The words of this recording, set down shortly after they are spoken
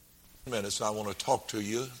minutes I want to talk to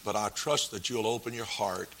you, but I trust that you'll open your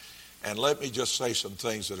heart and let me just say some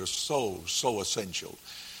things that are so essential.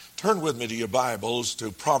 Turn with me to your Bibles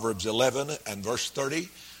to Proverbs 11 and verse 30.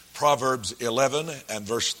 Proverbs 11 and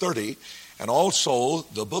verse 30, and also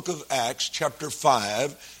the book of Acts chapter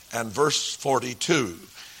 5 and verse 42.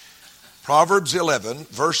 Proverbs 11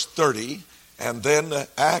 verse 30, and then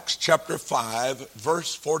Acts chapter 5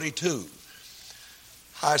 verse 42.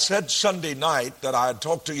 I said Sunday night that I'd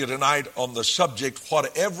talk to you tonight on the subject,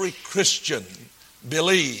 what every Christian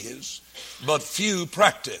believes but few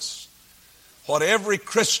practice. What every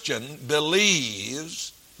Christian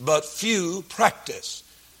believes but few practice.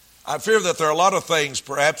 I fear that there are a lot of things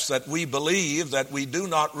perhaps that we believe that we do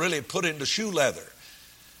not really put into shoe leather.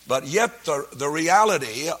 But yet the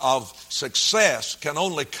reality of success can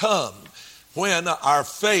only come when our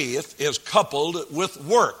faith is coupled with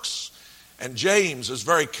works. And James is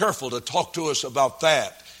very careful to talk to us about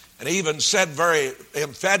that. And he even said very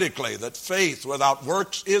emphatically that faith without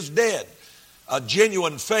works is dead. A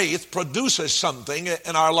genuine faith produces something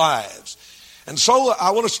in our lives. And so I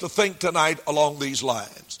want us to think tonight along these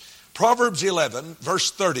lines. Proverbs 11 verse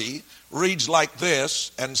 30 reads like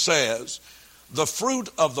this and says, "The fruit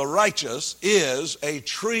of the righteous is a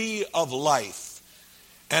tree of life,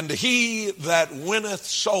 and he that winneth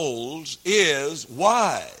souls is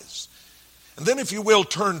wise." And then if you will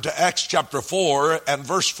turn to Acts chapter 4 and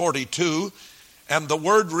verse 42, and the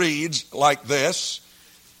word reads like this,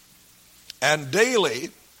 "And daily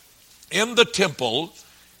in the temple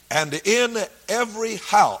and in every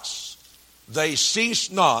house they cease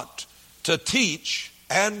not to teach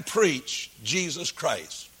and preach Jesus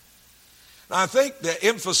Christ." Now, I think the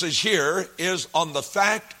emphasis here is on the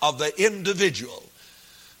fact of the individual.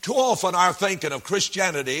 Too often our thinking of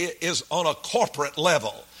Christianity is on a corporate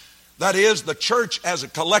level. That is, the church as a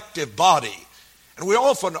collective body. And we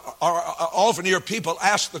often hear people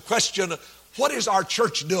ask the question, what is our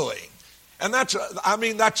church doing? And that's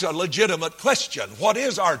a legitimate question. What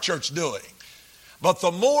is our church doing? But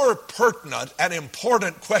the more pertinent and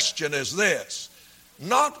important question is this: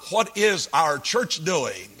 not what is our church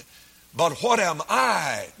doing, but what am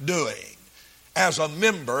I doing as a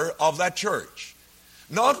member of that church?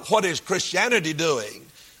 Not what is Christianity doing,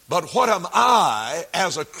 but what am I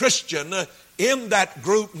as a Christian in that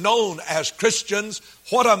group known as Christians?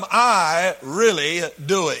 What am I really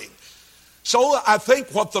doing? So I think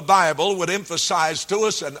what the Bible would emphasize to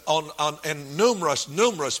us in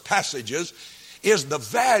numerous passages is the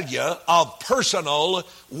value of personal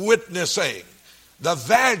witnessing. The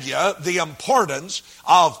value, the importance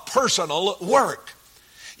of personal work.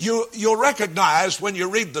 You'll recognize when you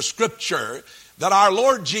read the scripture that our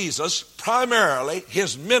Lord Jesus, primarily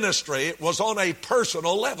his ministry was on a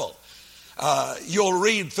personal level. You'll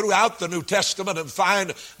read throughout the New Testament and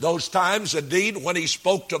find those times indeed when he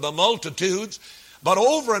spoke to the multitudes. But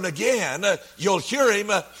over and again, you'll hear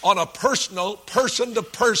him on a personal,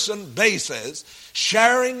 person-to-person basis,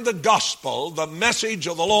 sharing the gospel, the message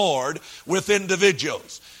of the Lord with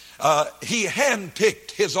individuals. He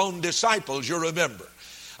handpicked his own disciples, you remember.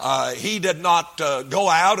 He did not go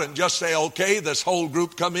out and just say, okay, this whole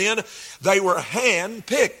group come in. They were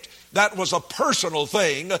handpicked. That was a personal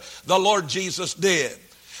thing the Lord Jesus did.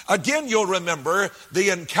 Again, you'll remember the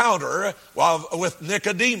encounter with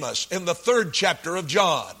Nicodemus in the 3rd chapter of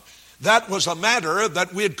John. That was a matter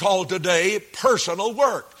that we'd call today personal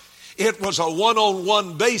work. It was a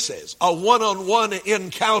one-on-one basis, a one-on-one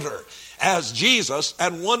encounter as Jesus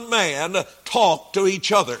and one man talked to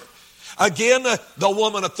each other. Again, the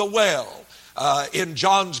woman at the well in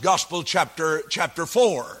John's Gospel chapter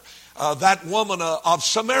 4, that woman of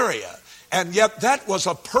Samaria. And yet that was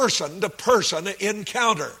a person-to-person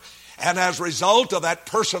encounter. And as a result of that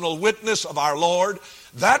personal witness of our Lord,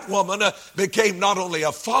 that woman became not only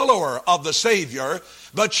a follower of the Savior,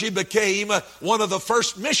 but she became one of the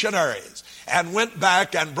first missionaries and went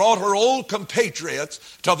back and brought her old compatriots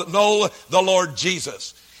to know the Lord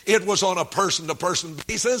Jesus. It was on a person-to-person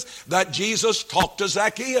basis that Jesus talked to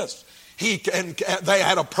Zacchaeus. They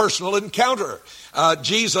had a personal encounter.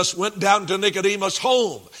 Jesus went down to Nicodemus'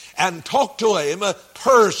 home and talked to him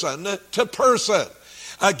person to person.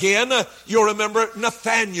 Again, you'll remember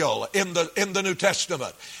Nathanael in the New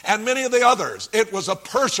Testament and many of the others. It was a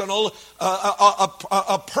personal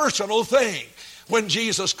thing. When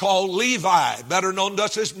Jesus called Levi, better known to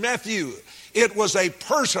us as Matthew, it was a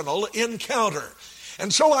personal encounter.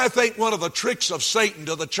 And so I think one of the tricks of Satan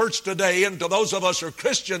to the church today and to those of us who are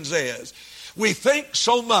Christians is We think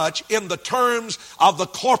so much in the terms of the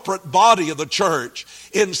corporate body of the church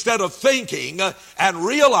instead of thinking and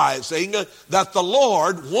realizing that the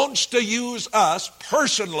Lord wants to use us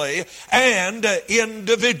personally and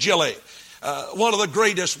individually. One of the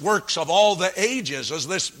greatest works of all the ages is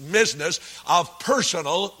this business of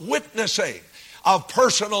personal witnessing, of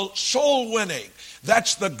personal soul winning.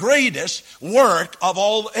 That's the greatest work of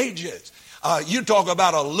all ages. You talk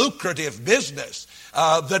about a lucrative business.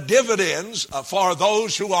 The dividends for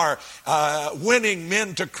those who are winning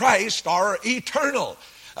men to Christ are eternal.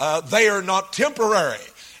 They are not temporary.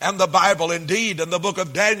 And the Bible indeed in the book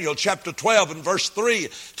of Daniel chapter 12 and verse 3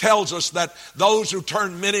 tells us that those who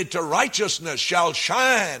turn many to righteousness shall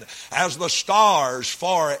shine as the stars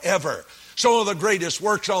forever. So one of the greatest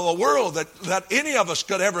works of the world that any of us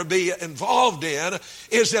could ever be involved in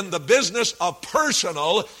is in the business of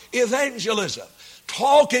personal evangelism.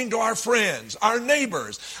 Talking to our friends, our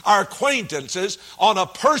neighbors, our acquaintances on a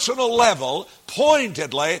personal level,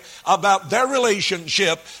 pointedly about their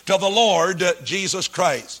relationship to the Lord Jesus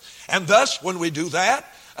Christ. And thus, when we do that,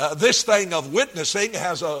 this thing of witnessing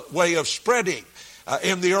has a way of spreading.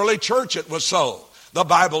 In the early church it was so. The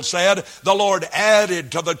Bible said the Lord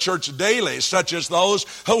added to the church daily such as those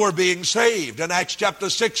who were being saved. In Acts chapter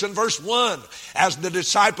 6 and verse 1, as the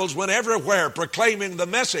disciples went everywhere proclaiming the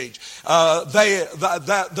message,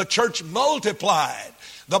 the church multiplied.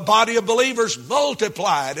 The body of believers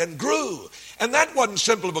multiplied and grew. And that wasn't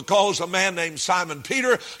simply because a man named Simon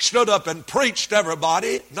Peter stood up and preached to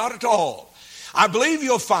everybody. Not at all. I believe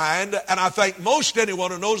you'll find, and I think most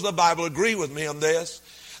anyone who knows the Bible agree with me on this,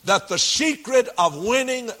 that the secret of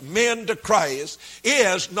winning men to Christ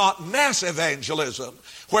is not mass evangelism,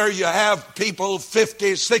 where you have people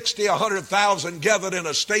 50, 60, 100,000 gathered in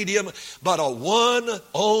a stadium, but a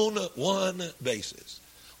one-on-one basis.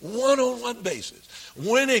 One-on-one basis.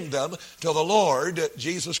 Winning them to the Lord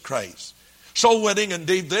Jesus Christ. Soul winning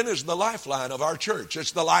indeed then is the lifeline of our church.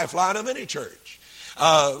 It's the lifeline of any church.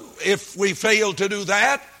 If we fail to do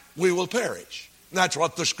that, we will perish. That's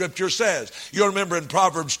what the Scripture says. You remember in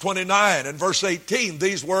Proverbs 29 and verse 18,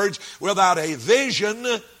 these words, without a vision,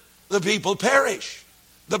 the people perish.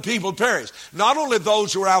 The people perish. Not only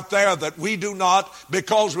those who are out there that we do not,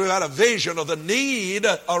 because we've had a vision of the need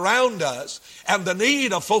around us and the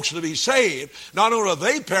need of folks to be saved, not only will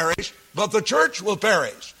they perish, but the church will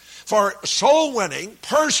perish. For soul winning,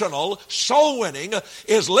 personal soul winning,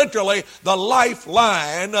 is literally the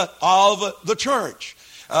lifeline of the church.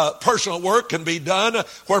 Personal work can be done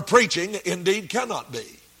where preaching indeed cannot be.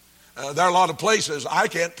 There are a lot of places I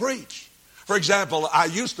can't preach. For example, I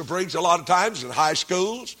used to preach a lot of times in high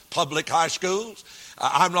schools, public high schools.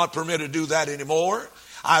 I'm not permitted to do that anymore.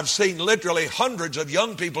 I've seen literally hundreds of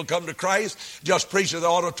young people come to Christ just preach in the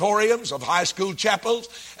auditoriums of high school chapels,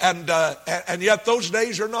 and yet those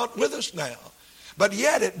days are not with us now. But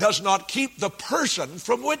yet it does not keep the person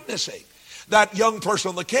from witnessing. That young person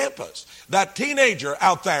on the campus, that teenager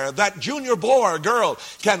out there, that junior boy or girl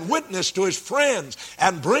can witness to his friends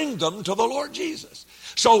and bring them to the Lord Jesus.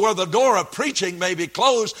 So where the door of preaching may be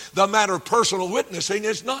closed, the matter of personal witnessing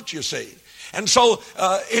is not, you see. And so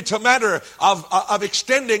it's a matter of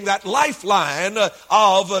extending that lifeline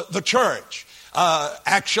of the church.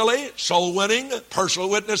 Actually, soul winning, personal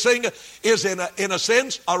witnessing is in a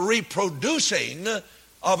sense a reproducing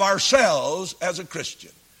of ourselves as a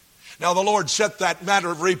Christian. Now the Lord set that matter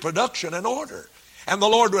of reproduction in order. And the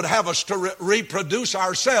Lord would have us to reproduce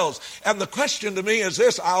ourselves. And the question to me is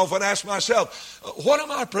this, I often ask myself, what am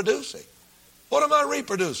I producing? What am I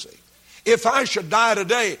reproducing? If I should die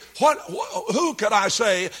today, who could I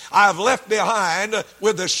say I've left behind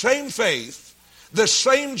with the same faith, the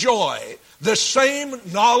same joy, the same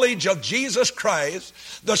knowledge of Jesus Christ,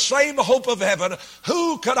 the same hope of heaven?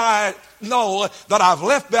 Who could I know that I've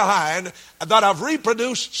left behind, that I've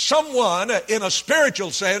reproduced someone in a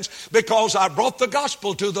spiritual sense because I brought the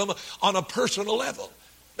gospel to them on a personal level?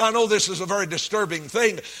 Now, I know this is a very disturbing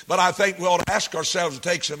thing, but I think we ought to ask ourselves to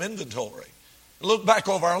take some inventory. Look back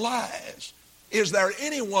over our lives. Is there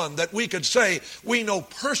anyone that we could say we know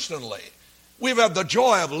personally? We've had the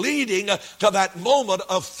joy of leading to that moment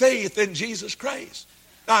of faith in Jesus Christ.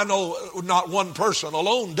 Now, I know not one person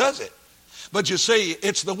alone does it. But you see,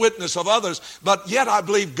 it's the witness of others. But yet I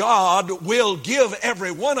believe God will give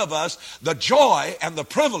every one of us the joy and the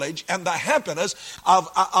privilege and the happiness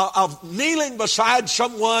of kneeling beside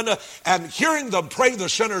someone and hearing them pray the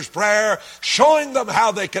sinner's prayer, showing them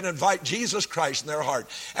how they can invite Jesus Christ in their heart.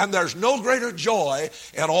 And there's no greater joy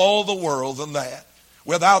in all the world than that.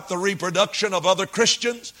 Without the reproduction of other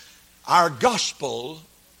Christians, our gospel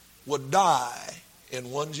would die in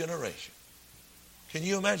one generation. Can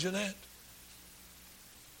you imagine that?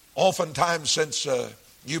 Oftentimes since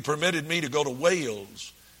you permitted me to go to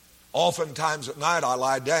Wales, oftentimes at night I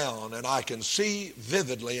lie down and I can see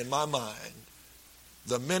vividly in my mind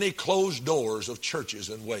the many closed doors of churches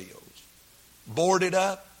in Wales. Boarded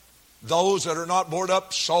up, those that are not boarded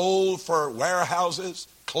up sold for warehouses,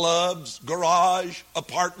 clubs, garage,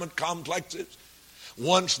 apartment complexes.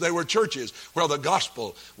 Once they were churches where the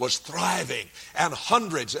gospel was thriving, and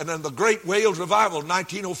hundreds, and in the Great Wales Revival,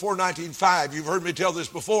 1904, 1905, you've heard me tell this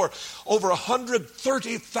before, over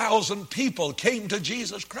 130,000 people came to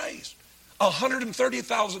Jesus Christ.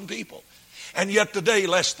 130,000 people. And yet today,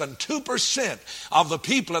 less than 2% of the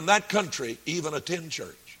people in that country even attend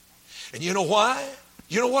church. And you know why?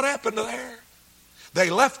 You know what happened there? They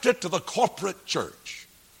left it to the corporate church.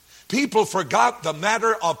 People forgot the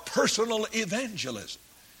matter of personal evangelism.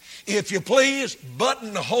 If you please,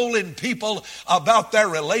 buttonholing people about their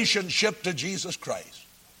relationship to Jesus Christ.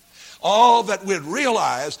 All that we'd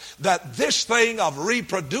realize that this thing of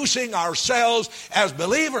reproducing ourselves as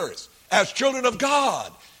believers, as children of God,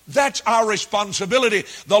 that's our responsibility.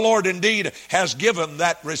 The Lord indeed has given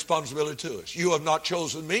that responsibility to us. You have not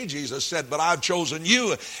chosen me, Jesus said, but I've chosen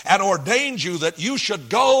you and ordained you that you should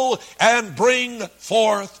go and bring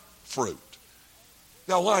forth fruit.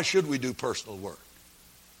 Now, why should we do personal work?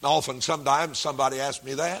 Now, sometimes somebody asks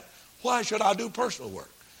me that. Why should I do personal work?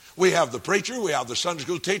 We have the preacher, we have the Sunday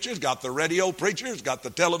school teachers, got the radio preachers, got the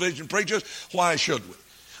television preachers. Why should we?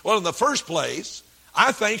 Well, in the first place,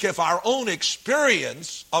 I think if our own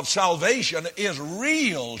experience of salvation is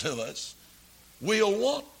real to us, we'll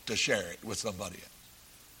want to share it with somebody else.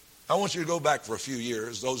 I want you to go back for a few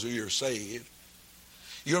years, those of you who are saved.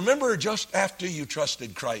 You remember just after you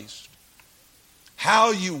trusted Christ,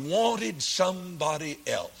 how you wanted somebody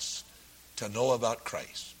else to know about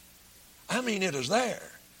Christ. I mean, it is there.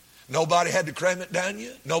 Nobody had to cram it down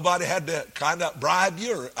you. Nobody had to kind of bribe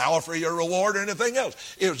you or offer you a reward or anything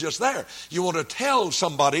else. It was just there. You want to tell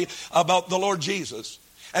somebody about the Lord Jesus.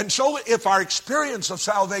 And so if our experience of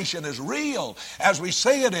salvation is real, as we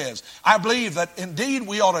say it is, I believe that indeed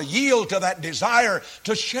we ought to yield to that desire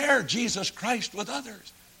to share Jesus Christ with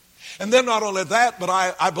others. And then not only that, but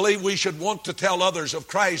I believe we should want to tell others of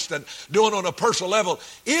Christ and do it on a personal level.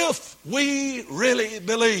 If we really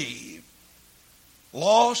believe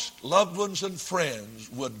lost loved ones and friends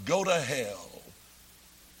would go to hell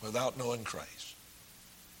without knowing Christ.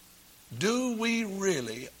 Do we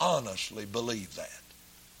really honestly believe that?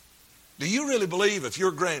 Do you really believe if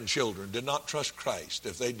your grandchildren did not trust Christ,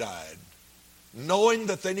 if they died, knowing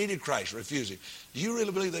that they needed Christ, refusing, do you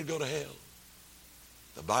really believe they'd go to hell?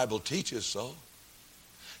 The Bible teaches so.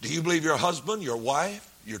 Do you believe your husband, your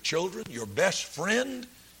wife, your children, your best friend,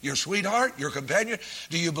 your sweetheart, your companion,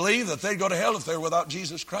 do you believe that they'd go to hell if they're without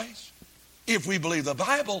Jesus Christ? If we believe the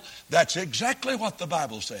Bible, that's exactly what the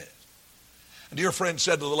Bible says. A dear friend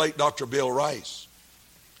said to the late Dr. Bill Rice,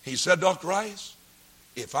 he said, Dr. Rice,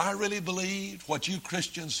 if I really believed what you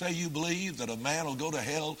Christians say you believe, that a man will go to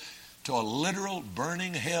hell, to a literal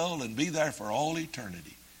burning hell and be there for all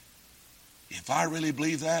eternity, if I really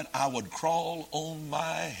believe that, I would crawl on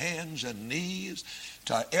my hands and knees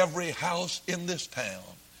to every house in this town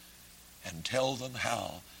and tell them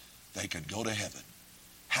how they could go to heaven,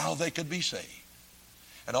 how they could be saved.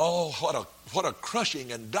 And oh, what a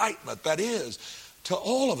crushing indictment that is to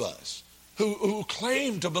all of us who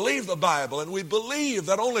claim to believe the Bible, and we believe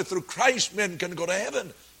that only through Christ men can go to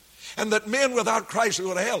heaven, and that men without Christ will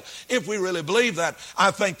go to hell. If we really believe that, I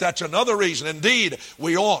think that's another reason. Indeed,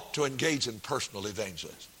 we ought to engage in personal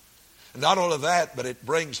evangelism. And not only that, but it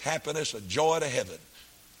brings happiness and joy to heaven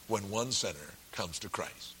when one sinner comes to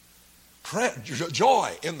Christ.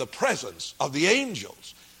 Joy in the presence of the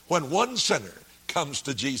angels when one sinner comes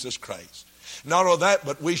to Jesus Christ. Not only that,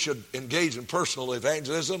 but we should engage in personal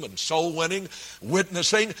evangelism and soul winning,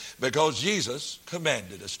 witnessing, because Jesus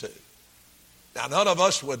commanded us to. Now, none of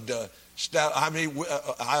us would,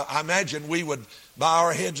 I imagine we would bow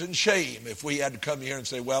our heads in shame if we had to come here and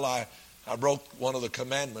say, well, I broke one of the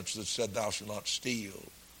commandments that said, thou shalt not steal,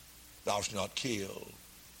 thou shalt not kill.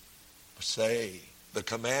 Say, the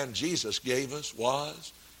command Jesus gave us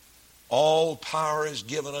was, all power is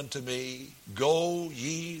given unto me, go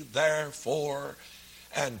ye therefore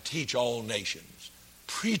and teach all nations,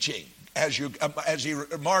 preaching. As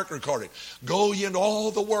Mark recorded, go ye into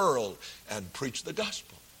all the world and preach the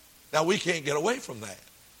gospel. Now, we can't get away from that.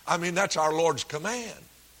 I mean, that's our Lord's command.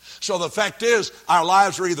 So the fact is, our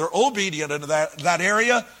lives are either obedient in that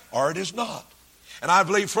area or it is not. And I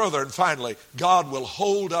believe further and finally, God will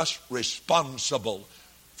hold us responsible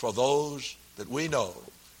for those that we know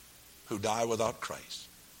who die without Christ.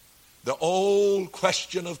 The old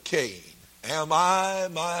question of Cain Am I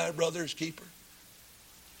my brother's keeper?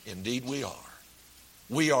 Indeed we are.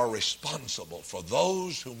 We are responsible for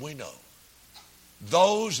those whom we know,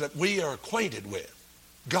 those that we are acquainted with.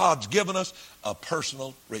 God's given us a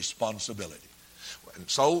personal responsibility. And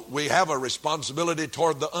so we have a responsibility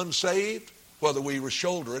toward the unsaved, whether we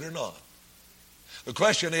shoulder it or not. The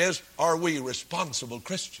question is, are we responsible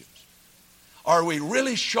Christians? Are we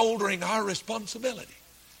really shouldering our responsibility?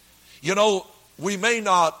 You know, we may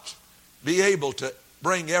not be able to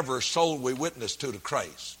bring every soul we witness to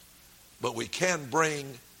Christ, but we can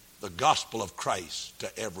bring the gospel of Christ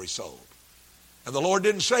to every soul. And the Lord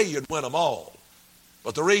didn't say you'd win them all,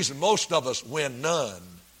 but the reason most of us win none,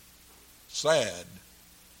 sad,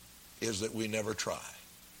 is that we never try.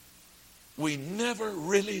 We never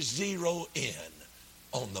really zero in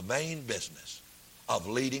on the main business of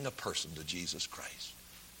leading a person to Jesus Christ.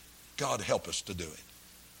 God help us to do it.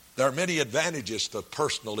 There are many advantages to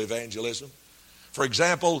personal evangelism. For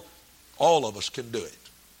example, all of us can do it.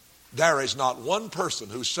 There is not one person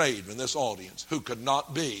who's saved in this audience who could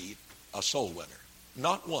not be a soul winner.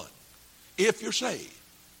 Not one. If you're saved.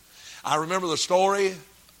 I remember the story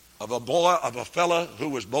of a fella who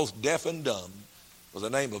was both deaf and dumb with the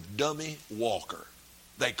name of Dummy Walker.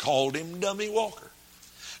 They called him Dummy Walker.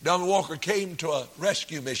 Dummy Walker came to a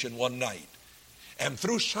rescue mission one night, and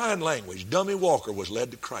through sign language, Dummy Walker was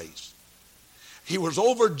led to Christ. He was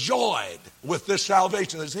overjoyed with this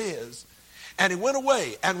salvation as his, and he went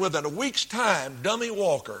away, and within a week's time, Dummy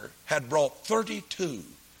Walker had brought 32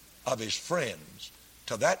 of his friends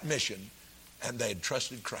to that mission, and they had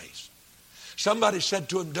trusted Christ. Somebody said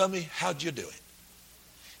to him, Dummy, how'd you do it?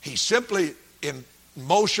 He simply, in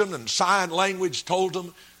motion and sign language, told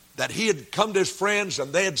them that he had come to his friends,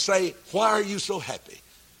 and they'd say, why are you so happy?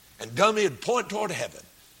 And Dummy would point toward heaven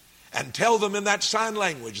and tell them in that sign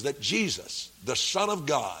language that Jesus, the Son of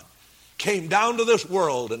God, came down to this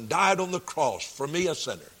world and died on the cross for me, a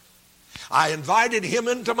sinner. I invited him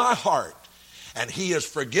into my heart, and he has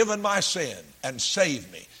forgiven my sin and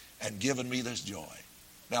saved me and given me this joy.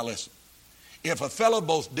 Now listen, if a fellow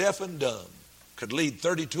both deaf and dumb could lead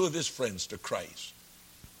 32 of his friends to Christ,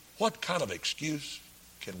 what kind of excuse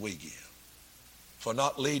can we give for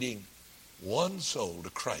not leading one soul to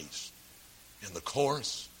Christ in the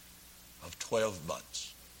course of 12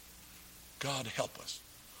 months? God help us.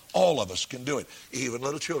 All of us can do it. Even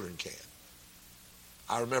little children can.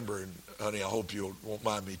 I remember, and honey, I hope you won't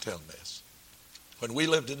mind me telling this. When we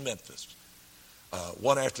lived in Memphis,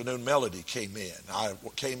 one afternoon Melody came in. I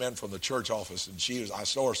came in from the church office, and I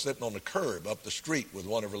saw her sitting on the curb up the street with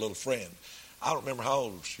one of her little friends. I don't remember how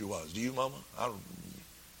old she was. Do you, Mama?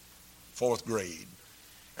 Fourth grade.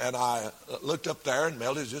 And I looked up there, and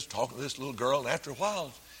Melody was just talking to this little girl. And after a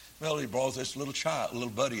while, Melody brought this little child, a little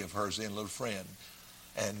buddy of hers in, a little friend.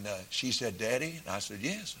 And she said, Daddy? And I said,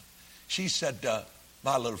 yes. She said,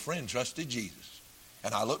 my little friend trusted Jesus.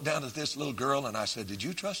 And I looked down at this little girl, and I said, did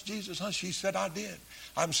you trust Jesus, huh? She said, I did.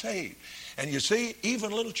 I'm saved. And you see,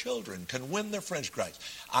 even little children can win their friends to Christ.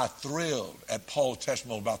 I thrilled at Paul's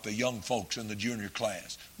testimony about the young folks in the junior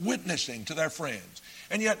class, witnessing to their friends.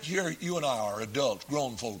 And yet here you and I are adults,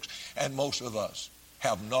 grown folks, and most of us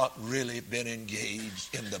have not really been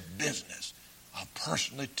engaged in the business of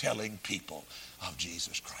personally telling people of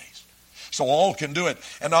Jesus Christ. So all can do it.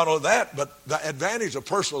 And not only that, but the advantage of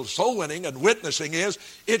personal soul winning and witnessing is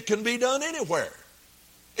it can be done anywhere.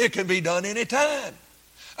 It can be done anytime.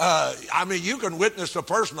 You can witness to a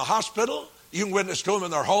person in the hospital. You can witness to them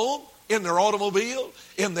in their home, in their automobile,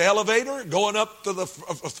 in the elevator, going up to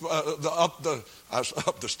up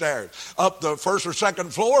the stairs, up the first or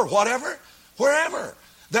second floor, whatever, wherever.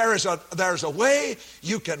 There's a way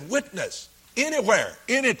you can witness anywhere,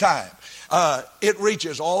 anytime. It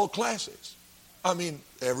reaches all classes.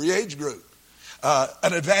 Every age group.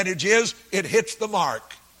 An advantage is it hits the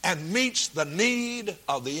mark and meets the need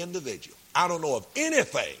of the individual. I don't know of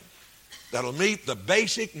anything that'll meet the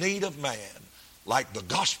basic need of man like the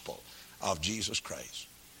gospel of Jesus Christ.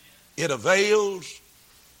 It avails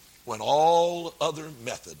when all other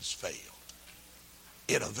methods fail.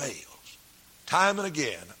 It avails. Time and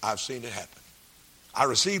again, I've seen it happen. I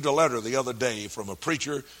received a letter the other day from a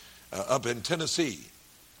preacher up in Tennessee.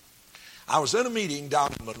 I was in a meeting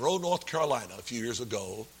down in Monroe, North Carolina a few years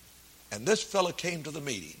ago, and this fella came to the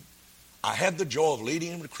meeting. I had the joy of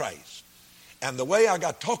leading him to Christ. And the way I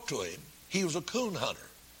got talked to him, he was a coon hunter.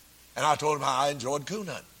 And I told him how I enjoyed coon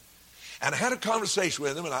hunting. And I had a conversation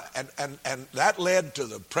with him, and that led to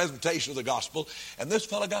the presentation of the gospel, and this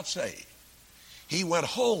fella got saved. He went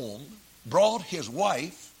home, brought his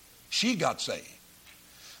wife, she got saved.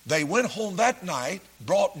 They went home that night,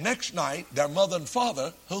 brought next night their mother and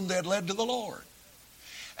father, whom they had led to the Lord.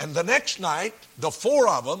 And the next night, the four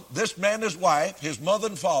of them, this man, his wife, his mother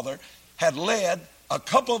and father, had led a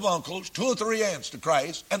couple of uncles, 2 or 3 aunts to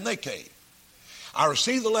Christ, and they came. I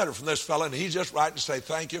received a letter from this fellow, and he's just writing to say,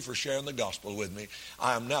 thank you for sharing the gospel with me.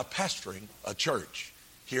 I am now pastoring a church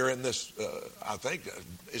here in this, I think,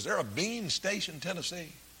 is there a Bean Station, Tennessee?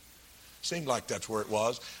 Seemed like that's where it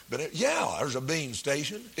was. But yeah, there's a Bean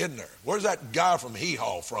Station, isn't there? Where's that guy from Hee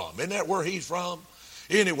Haw from? Isn't that where he's from?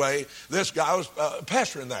 Anyway, this guy was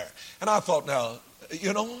pastoring there. And I thought, now,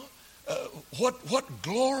 you know, what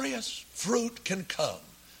glorious fruit can come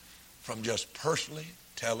from just personally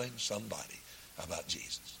telling somebody about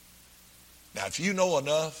Jesus. Now, if you know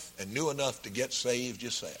enough and knew enough to get saved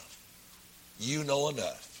yourself, you know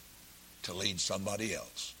enough to lead somebody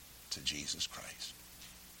else to Jesus Christ.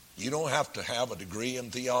 You don't have to have a degree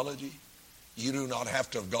in theology. You do not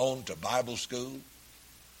have to have gone to Bible school.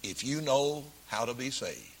 If you know how to be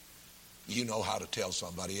saved, you know how to tell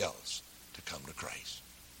somebody else to come to Christ.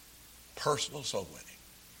 Personal soul winning.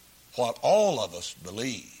 What all of us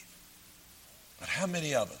believe, but how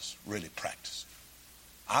many of us really practice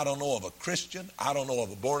it? I don't know of a Christian, I don't know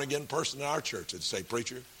of a born-again person in our church that'd say,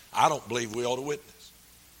 preacher, I don't believe we ought to witness.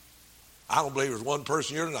 I don't believe there's one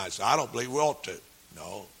person here tonight say, I don't believe we ought to.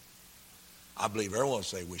 No. I believe everyone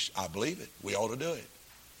say, I believe it. We ought to do it.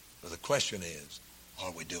 But the question is,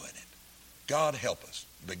 are we doing it? God help us.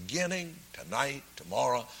 Beginning tonight,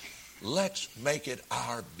 tomorrow, let's make it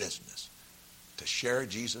our business to share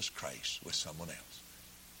Jesus Christ with someone else.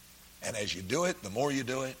 And as you do it, the more you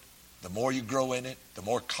do it, the more you grow in it, the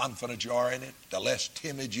more confident you are in it, the less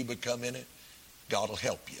timid you become in it, God will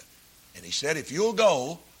help you. And he said, if you'll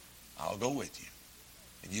go, I'll go with you.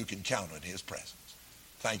 And you can count on his presence.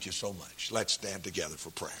 Thank you so much. Let's stand together for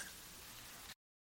prayer.